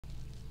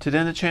Today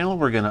on the channel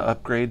we're going to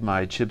upgrade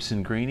my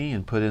Gibson Greeny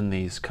and put in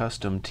these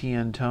custom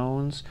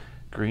TNTones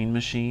green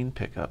machine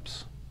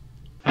pickups.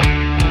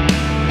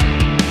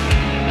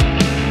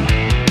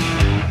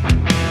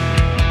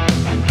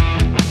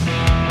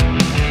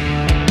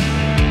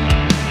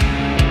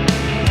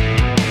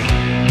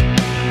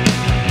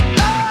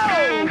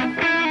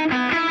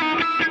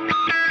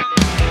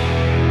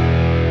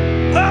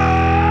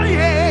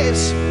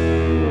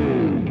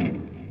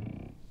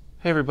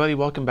 Hey everybody,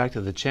 welcome back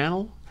to the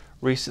channel.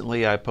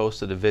 Recently I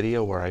posted a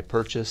video where I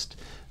purchased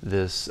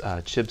this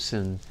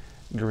Gibson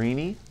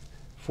Greeny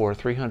for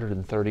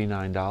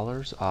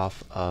 $339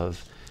 off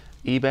of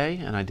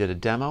eBay, and I did a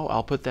demo.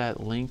 I'll put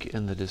that link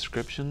in the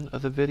description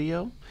of the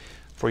video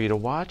for you to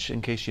watch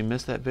in case you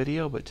missed that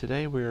video. But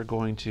today we are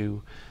going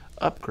to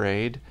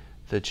upgrade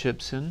the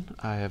Gibson.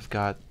 I have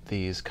got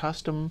these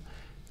custom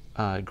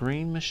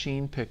green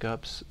machine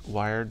pickups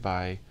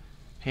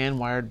hand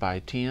wired by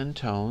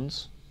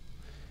TNTones.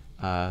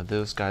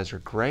 Those guys are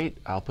great.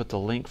 I'll put the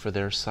link for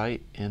their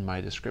site in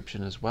my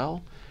description as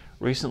well.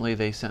 Recently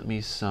they sent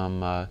me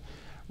some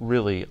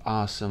really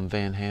awesome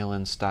Van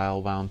Halen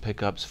style wound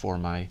pickups for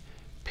my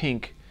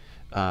pink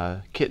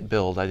kit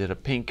build. I did a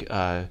pink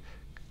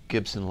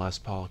Gibson Les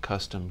Paul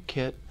custom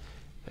kit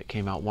that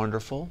came out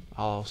wonderful.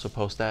 I'll also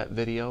post that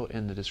video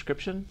in the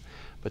description.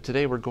 But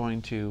today we're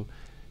going to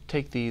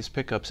take these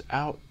pickups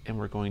out and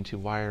we're going to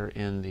wire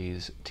in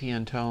these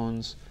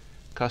TNTones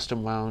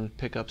custom wound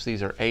pickups.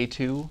 These are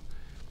A2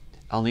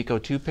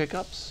 Alnico 2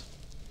 pickups,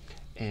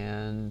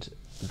 and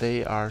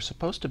they are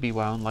supposed to be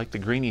wound like the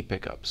Greeny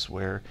pickups,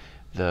 where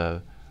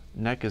the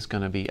neck is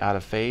going to be out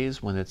of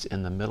phase when it's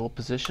in the middle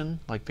position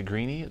like the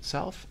Greeny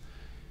itself,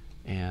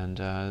 and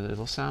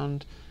it'll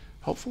sound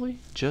hopefully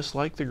just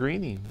like the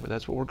Greeny.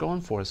 That's what we're going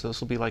for, so this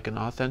will be like an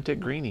authentic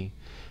Greeny.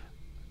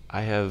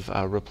 I have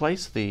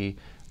replaced the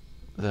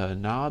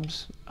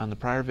knobs on the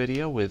prior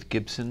video with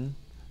Gibson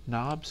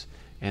knobs,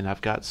 and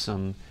I've got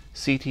some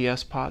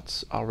CTS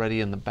pots already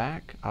in the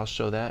back. I'll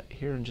show that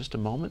here in just a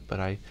moment, but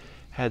I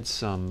had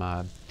some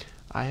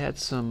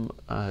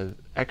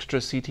extra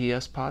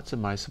CTS pots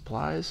in my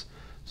supplies,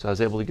 so I was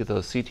able to get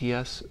those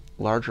CTS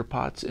larger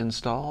pots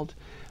installed.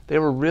 They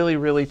were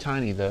really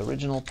tiny. The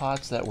original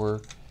pots that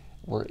were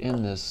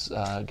in this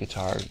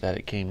guitar that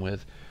it came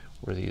with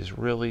were these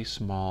really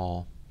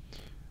small,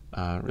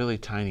 really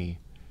tiny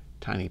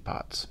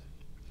pots.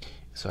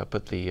 So I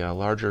put the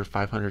larger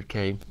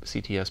 500K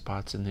CTS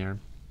pots in there.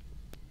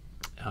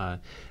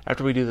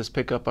 After we do this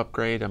pickup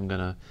upgrade, I'm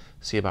going to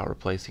see about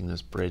replacing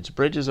this bridge. The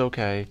bridge is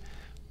okay,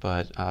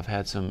 but I've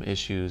had some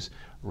issues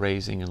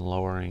raising and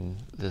lowering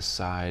this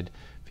side.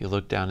 If you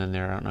look down in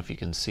there, I don't know if you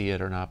can see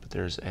it or not, but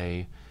there's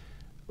a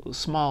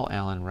small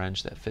Allen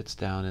wrench that fits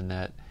down in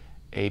that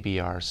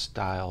ABR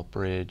style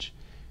bridge,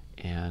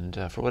 and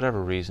for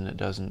whatever reason it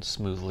doesn't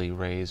smoothly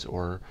raise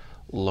or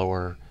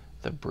lower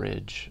the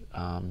bridge.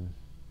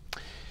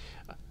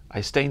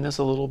 I stained this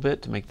a little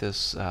bit to make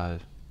this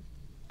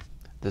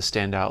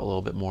stand out a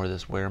little bit more,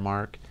 this wear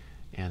mark.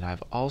 And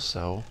I've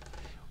also,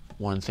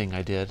 one thing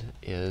I did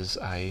is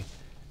I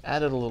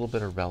added a little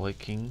bit of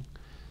relicking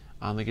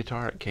on the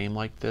guitar. It came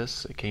like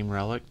this, it came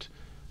relicked,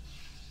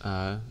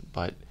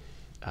 but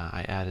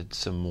I added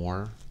some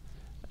more,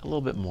 a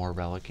little bit more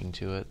relicking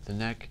to it. The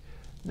neck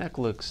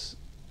looks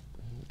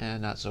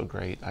not so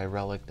great. I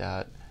relicked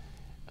that.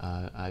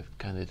 I've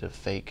kind of did a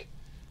fake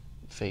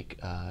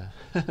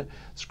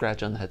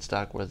scratch on the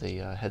headstock where the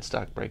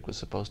headstock break was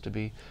supposed to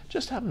be.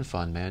 Just having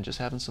fun, man, just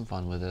having some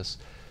fun with this.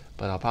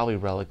 But I'll probably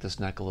relic this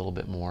neck a little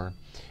bit more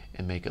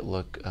and make it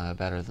look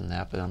better than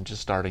that, but I'm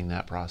just starting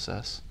that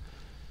process.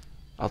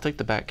 I'll take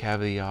the back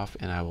cavity off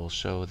and I will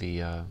show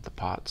the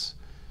pots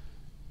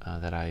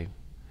that I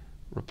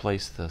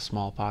replaced the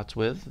small pots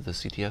with, the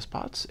CTS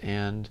pots,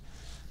 and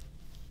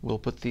we'll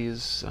put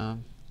these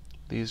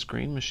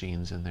green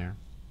machines in there.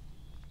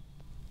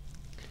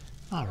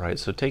 Alright,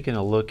 so taking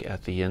a look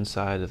at the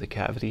inside of the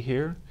cavity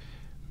here,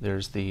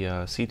 there's the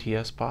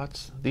CTS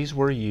pots. These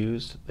were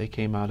used. They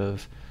came out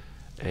of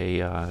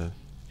a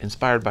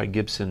inspired by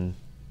Gibson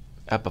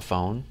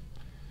Epiphone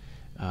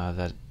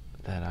that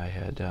I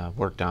had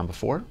worked on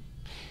before.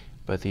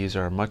 But these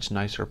are much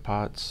nicer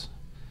pots,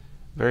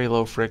 very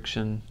low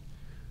friction.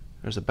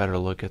 There's a better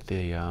look at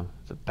the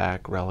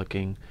back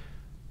relicking.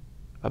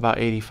 About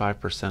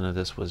 85% of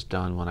this was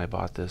done when I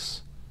bought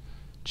this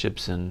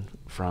Gibson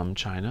from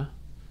China.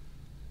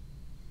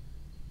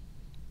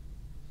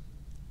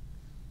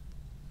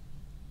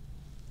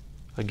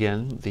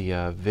 Again,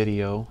 the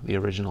video, the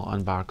original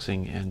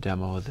unboxing and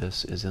demo of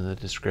this is in the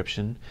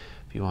description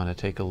if you want to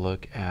take a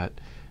look at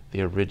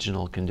the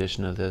original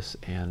condition of this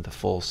and the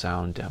full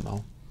sound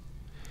demo.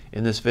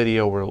 In this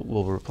video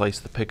we'll replace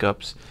the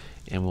pickups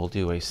and we'll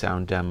do a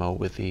sound demo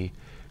with the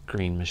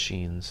green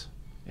machines,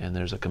 and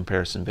there's a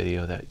comparison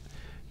video that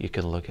you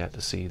can look at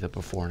to see the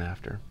before and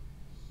after.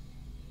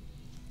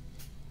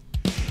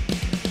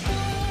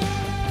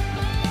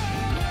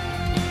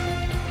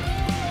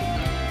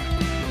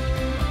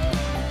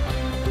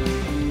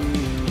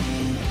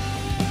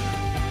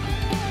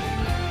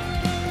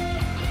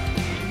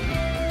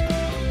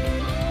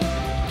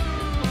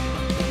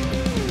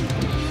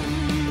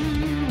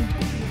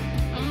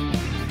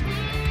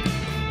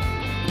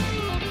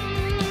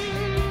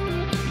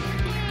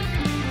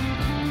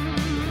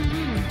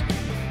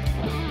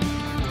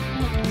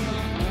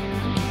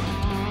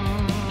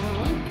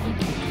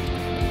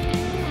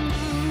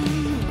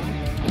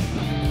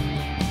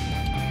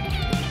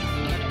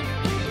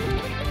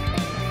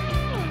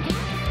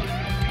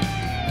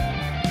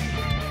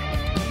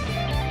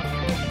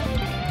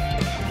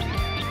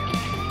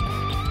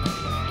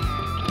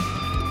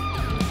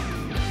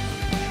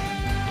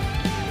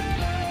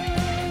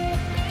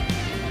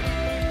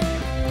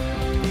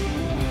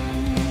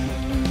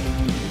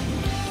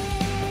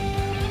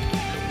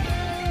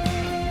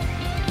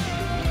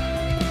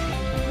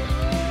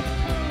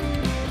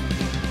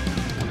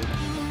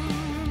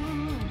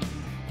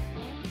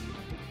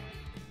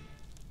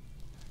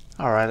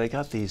 Alright, I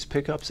got these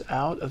pickups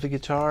out of the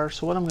guitar,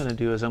 so what I'm going to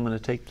do is I'm going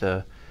to take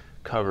the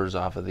covers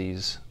off of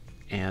these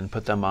and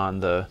put them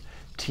on the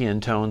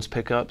TNTones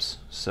pickups,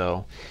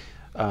 so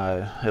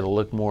it'll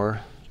look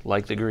more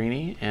like the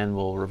Greeny, and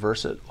we'll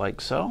reverse it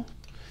like so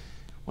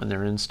when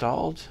they're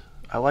installed.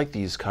 I like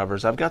these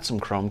covers. I've got some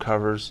chrome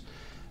covers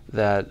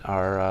that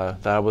are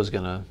that I was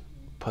going to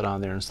put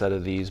on there instead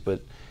of these,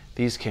 but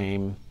these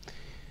came,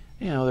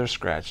 you know, they're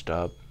scratched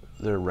up,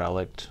 they're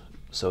relict,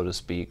 so to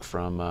speak,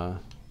 from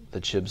the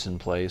Chibs in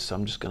place. So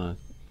I'm just going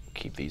to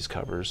keep these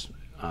covers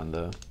on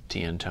the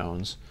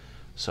TNTones.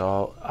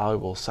 So I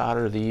will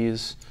solder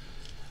these,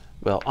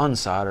 well,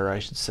 unsolder I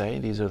should say.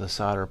 These are the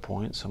solder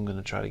points, so I'm going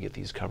to try to get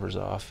these covers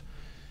off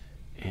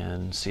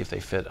and see if they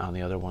fit on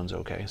the other ones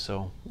okay.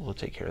 So we'll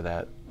take care of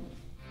that.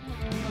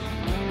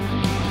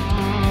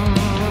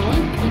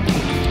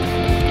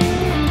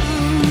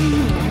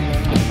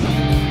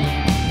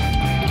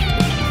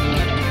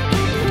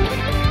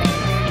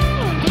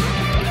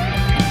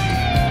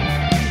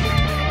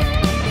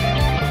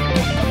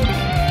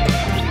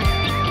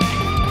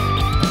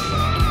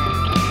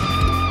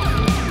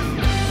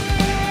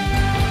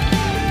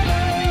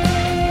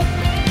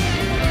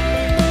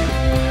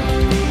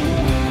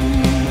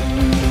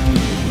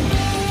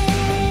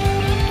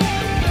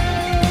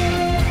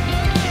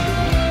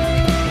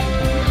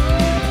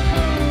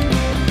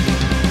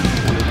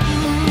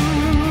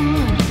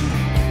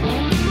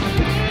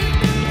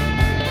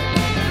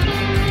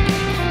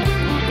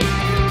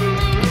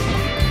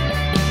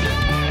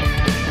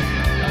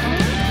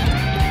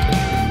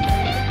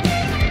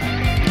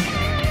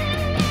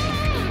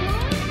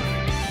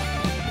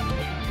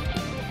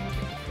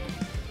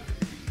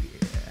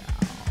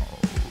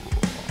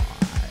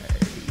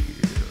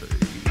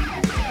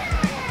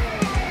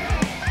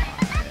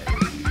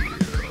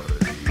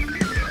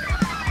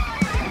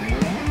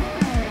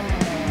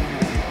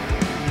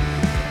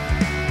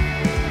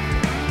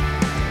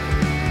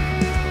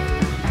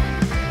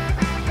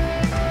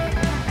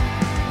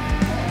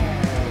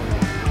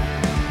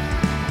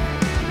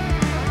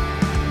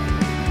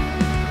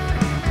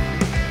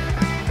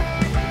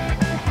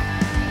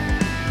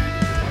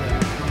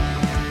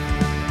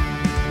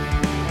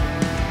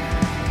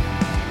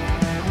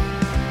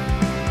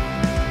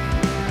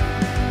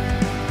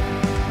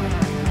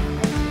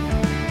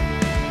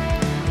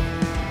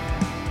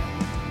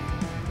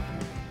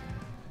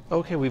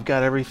 Okay, we've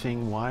got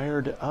everything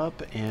wired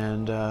up,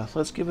 and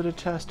let's give it a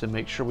test and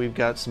make sure we've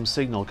got some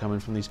signal coming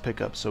from these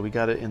pickups. So we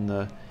got it in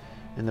the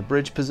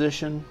bridge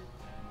position.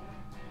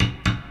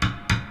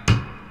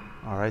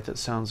 All right, that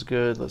sounds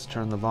good. Let's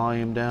turn the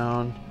volume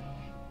down.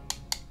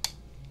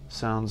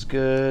 Sounds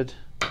good.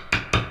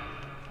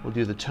 We'll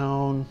do the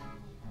tone.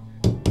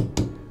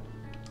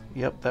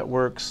 Yep, that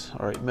works.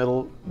 All right,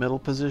 middle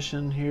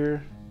position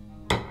here.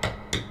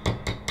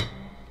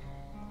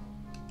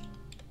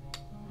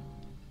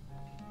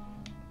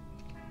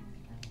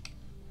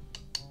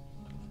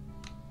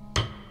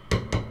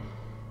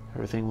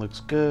 Everything looks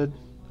good.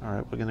 All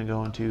right, we're going to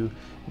go into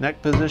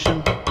neck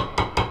position.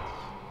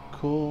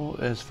 Cool.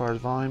 As far as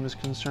volume is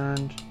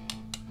concerned,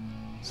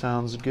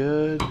 sounds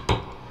good.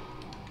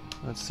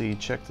 Let's see,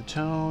 check the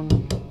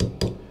tone.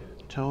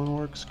 Tone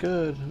works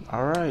good.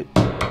 All right.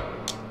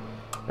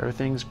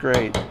 Everything's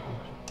great.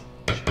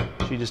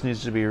 She just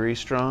needs to be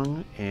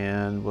restrung,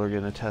 and we're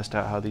going to test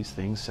out how these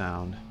things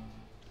sound.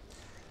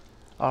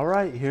 All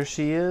right, here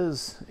she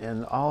is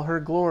in all her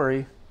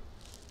glory.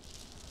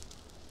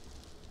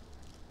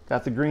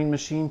 Got the Green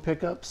Machine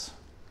pickups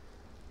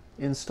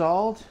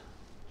installed.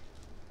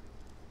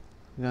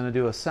 I'm going to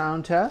do a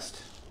sound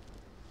test.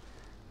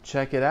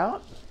 Check it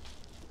out.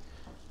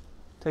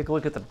 Take a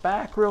look at the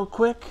back real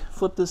quick.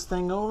 Flip this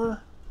thing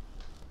over.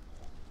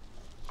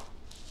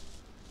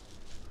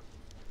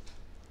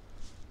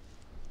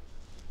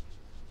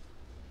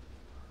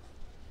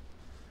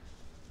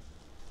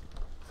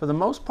 For the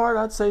most part,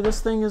 I'd say this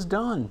thing is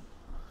done.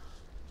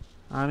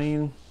 I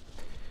mean,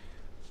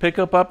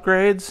 pickup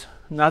upgrades.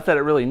 Not that it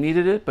really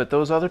needed it, but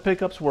those other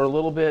pickups were a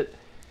little bit,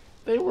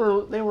 they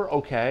were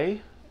okay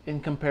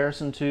in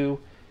comparison to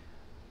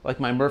like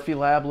my Murphy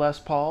Lab Les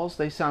Pauls.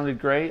 They sounded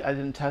great. I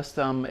didn't test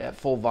them at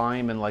full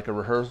volume in like a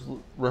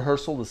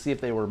rehearsal to see if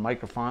they were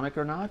microphonic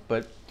or not,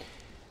 but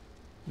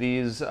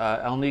these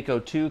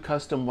Alnico 2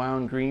 custom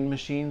wound green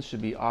machines should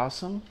be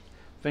awesome.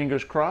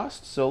 Fingers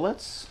crossed. So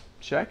let's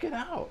check it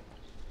out.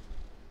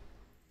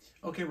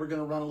 Okay, we're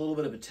going to run a little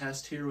bit of a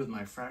test here with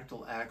my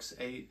Fractal Axe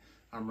 8.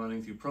 I'm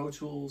running through Pro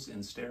Tools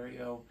in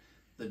stereo.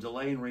 The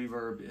delay and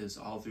reverb is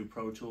all through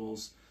Pro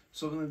Tools.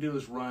 So what I'm going to do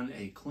is run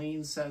a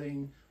clean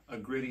setting, a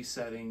gritty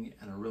setting,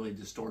 and a really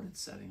distorted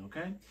setting,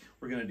 okay?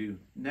 We're going to do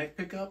neck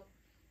pickup,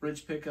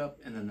 bridge pickup,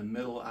 and then the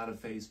middle out of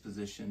phase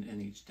position in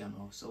each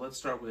demo. So let's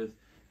start with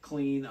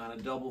clean on a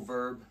double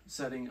verb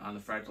setting on the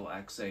Fractal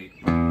Axe 8.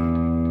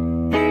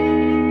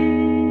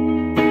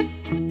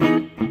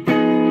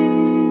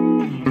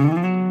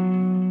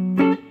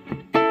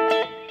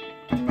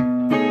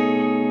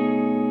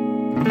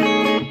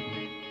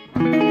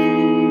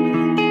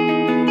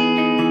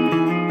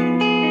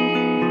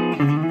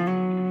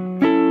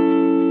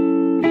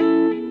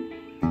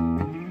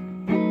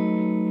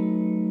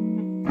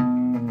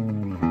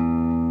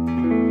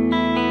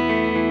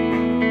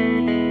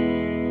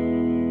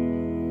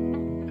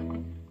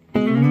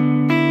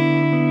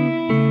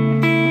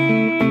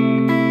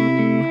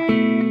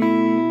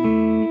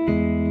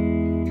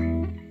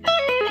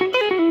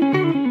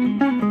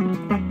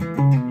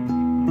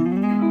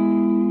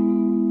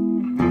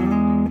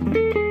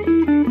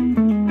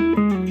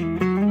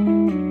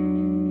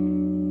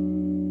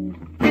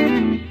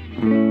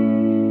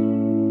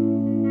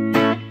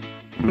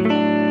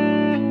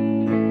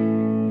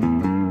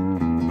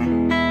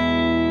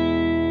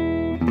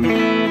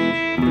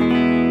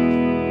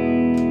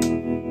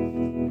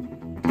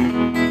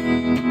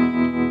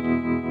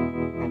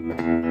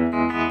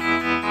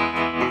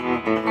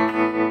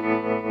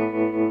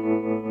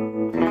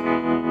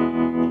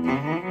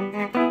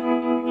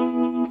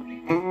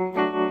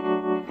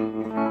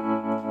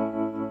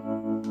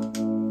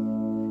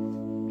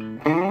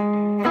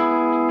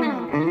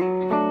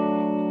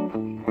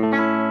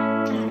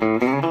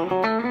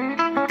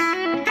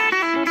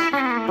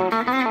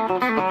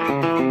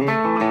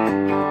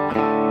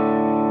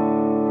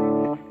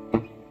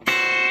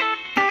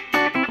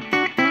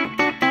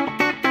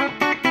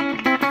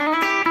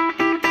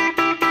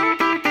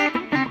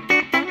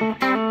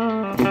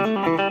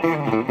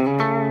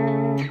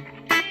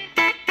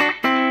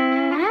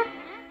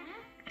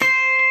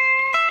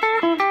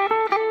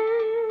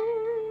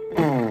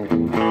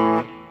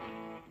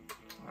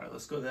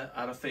 Let's go that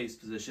out of phase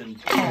position.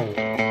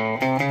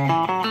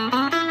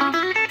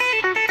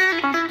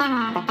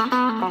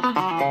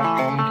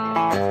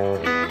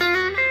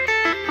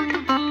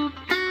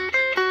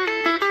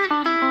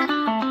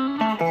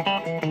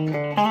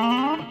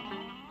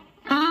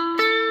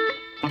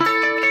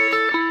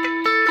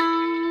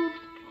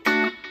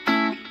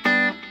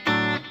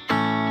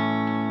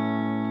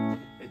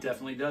 It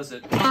definitely does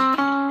it.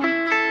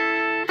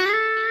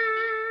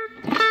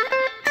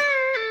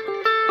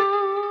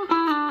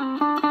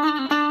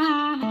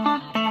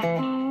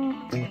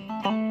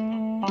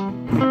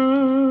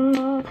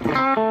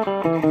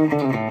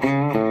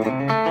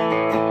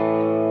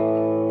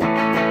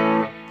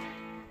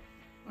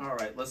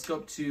 Let's go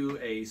up to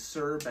a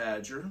Sir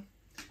Badger. I'm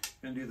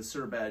going to do the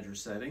Sir Badger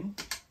setting.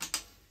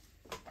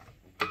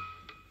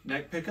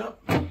 Neck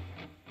pickup.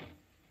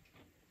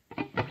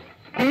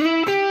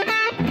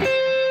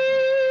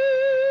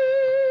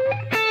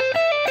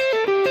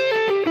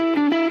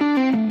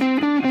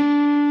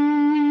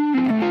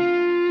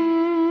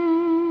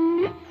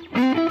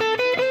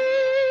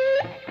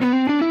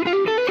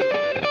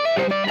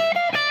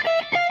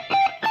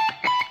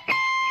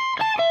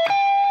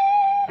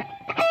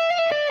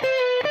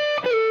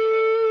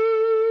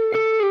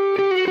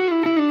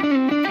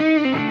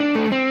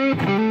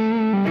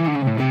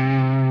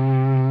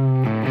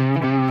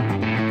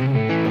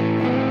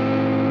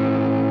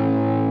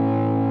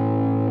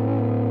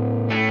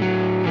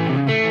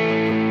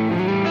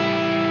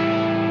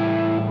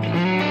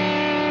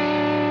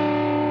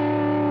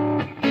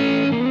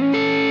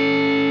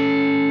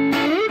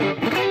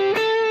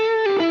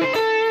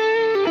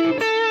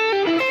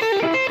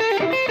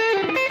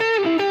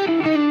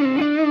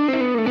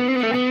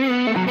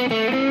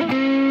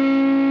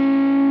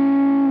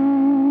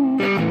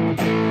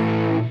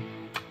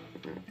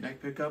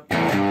 Pickup.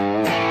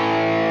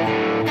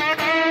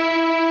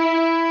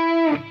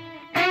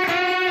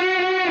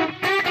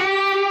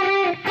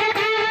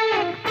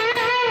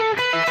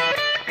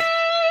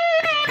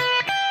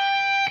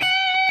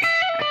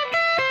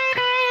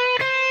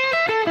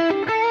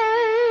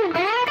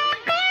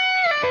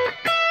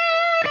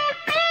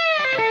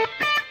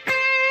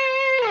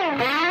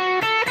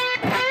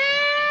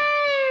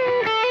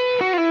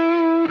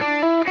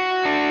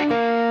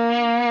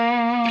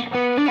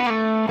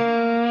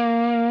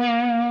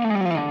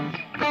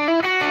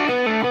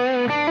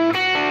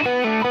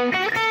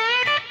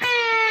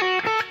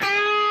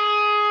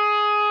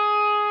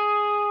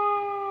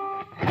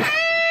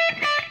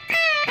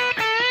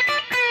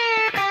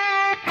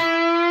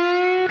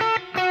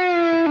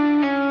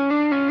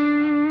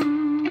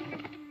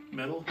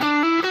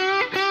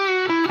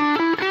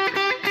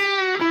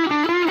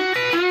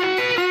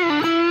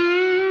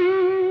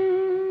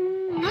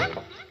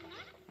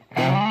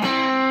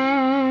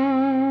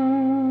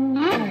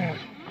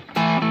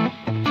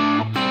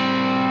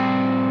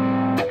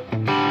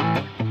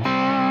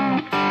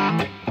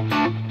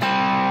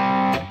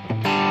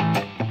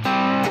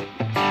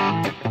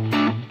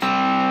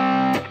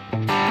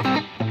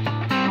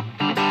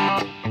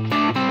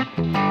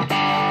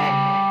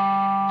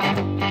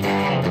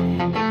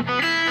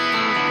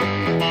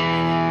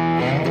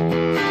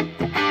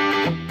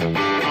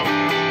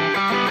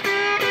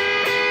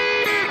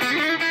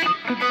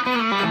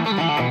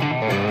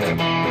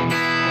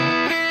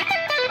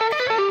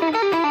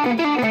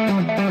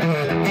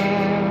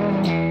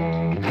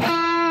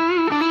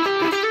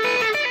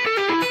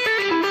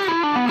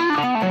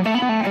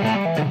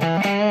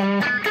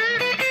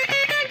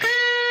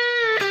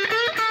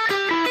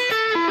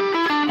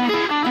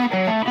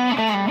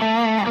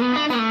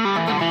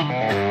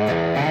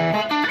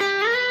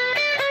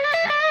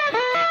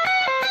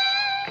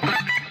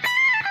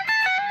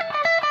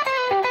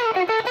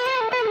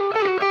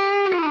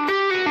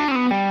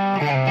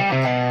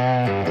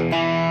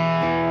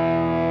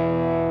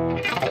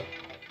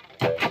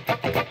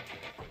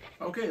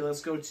 Okay,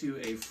 let's go to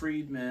a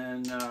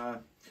Friedman.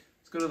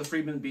 Let's go to the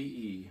Friedman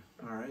BE.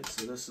 All right,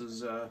 so this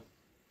is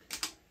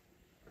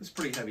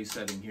pretty heavy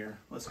setting here.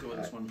 Let's go with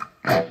this one.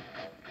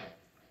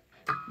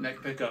 Neck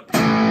pickup.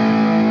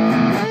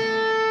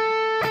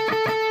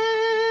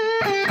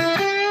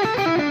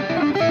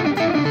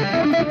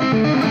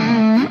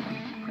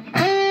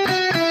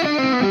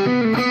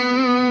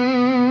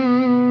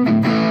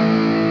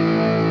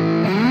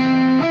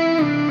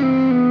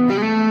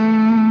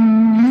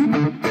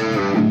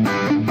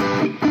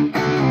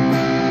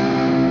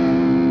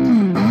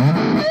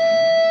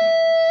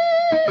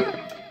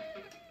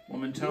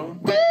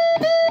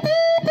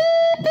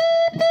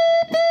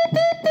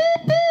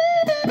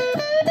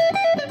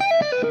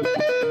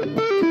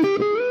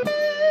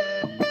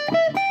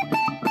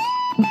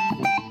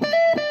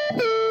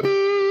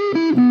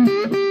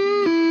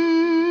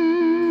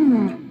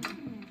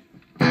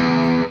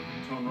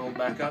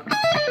 hold back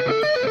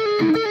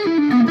up.